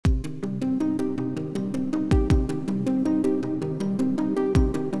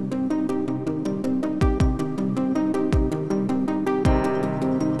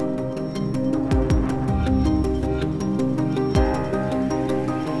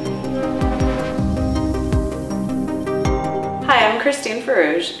Christine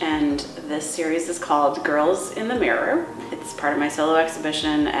Ferrouge, and this series is called Girls in the Mirror. It's part of my solo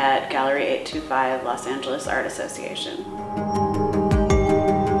exhibition at Gallery 825 Los Angeles Art Association.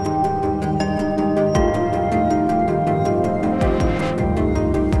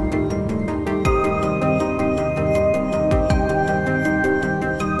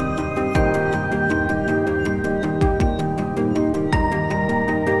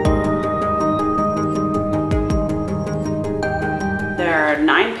 There are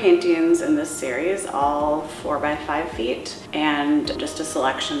 9 paintings in this series, all 4 by 5 feet, and just a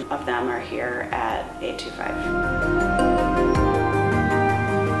selection of them are here at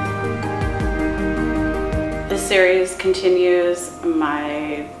 825. This series continues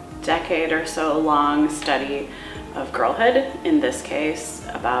my decade or so long study of girlhood, in this case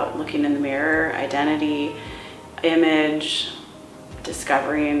about looking in the mirror, identity, image,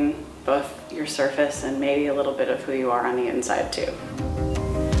 discovering both your surface and maybe a little bit of who you are on the inside too.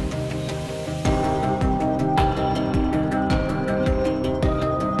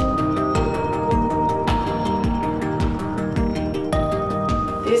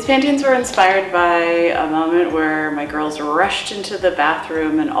 These paintings were inspired by a moment where my girls rushed into the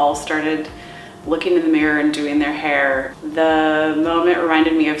bathroom and all started looking in the mirror and doing their hair. The moment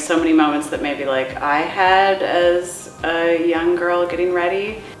reminded me of so many moments that maybe like I had as a young girl getting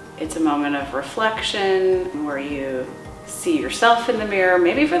ready. It's a moment of reflection where you see yourself in the mirror,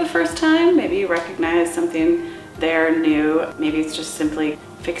 maybe for the first time, maybe you recognize something there new, maybe it's just simply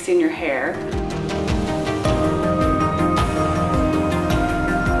fixing your hair.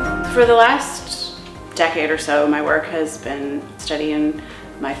 For the last decade or so, my work has been studying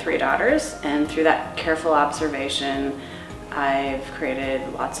my 3 daughters, and through that careful observation, I've created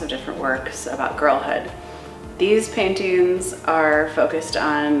lots of different works about girlhood. These paintings are focused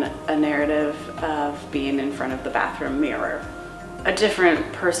on a narrative of being in front of the bathroom mirror.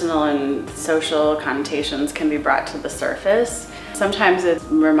 Different personal and social connotations can be brought to the surface. Sometimes it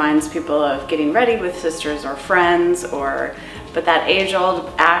reminds people of getting ready with sisters or friends, but that age-old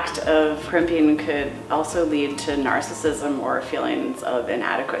act of primping could also lead to narcissism or feelings of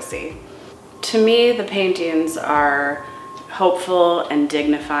inadequacy. To me, the paintings are hopeful and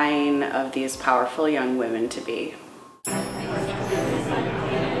dignifying of these powerful young women to be.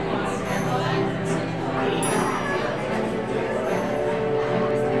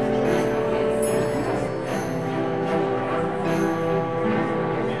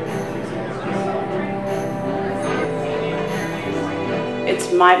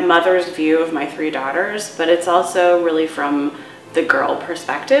 It's my mother's view of my 3 daughters, but it's also really from the girl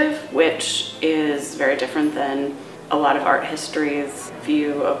perspective, which is very different than a lot of art history's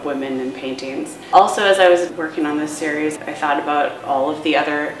view of women in paintings. Also, as I was working on this series, I thought about all of the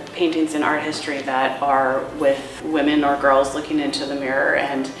other paintings in art history that are with women or girls looking into the mirror,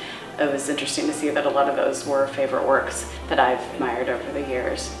 and it was interesting to see that a lot of those were favorite works that I've admired over the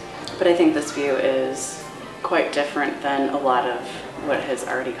years. But I think this view is quite different than a lot of what has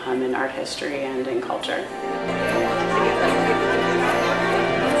already come in art history and in culture.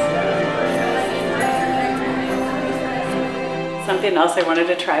 Something else I wanted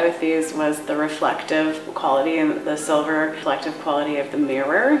to try with these was the reflective quality and the silver reflective quality of the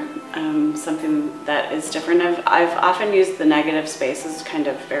mirror. Something that is different. I've often used the negative spaces kind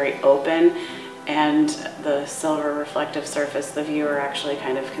of very open, and the silver reflective surface, the viewer actually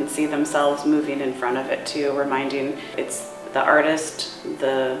kind of can see themselves moving in front of it too, reminding it's the artist,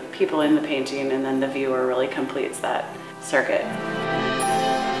 the people in the painting, and then the viewer really completes that circuit.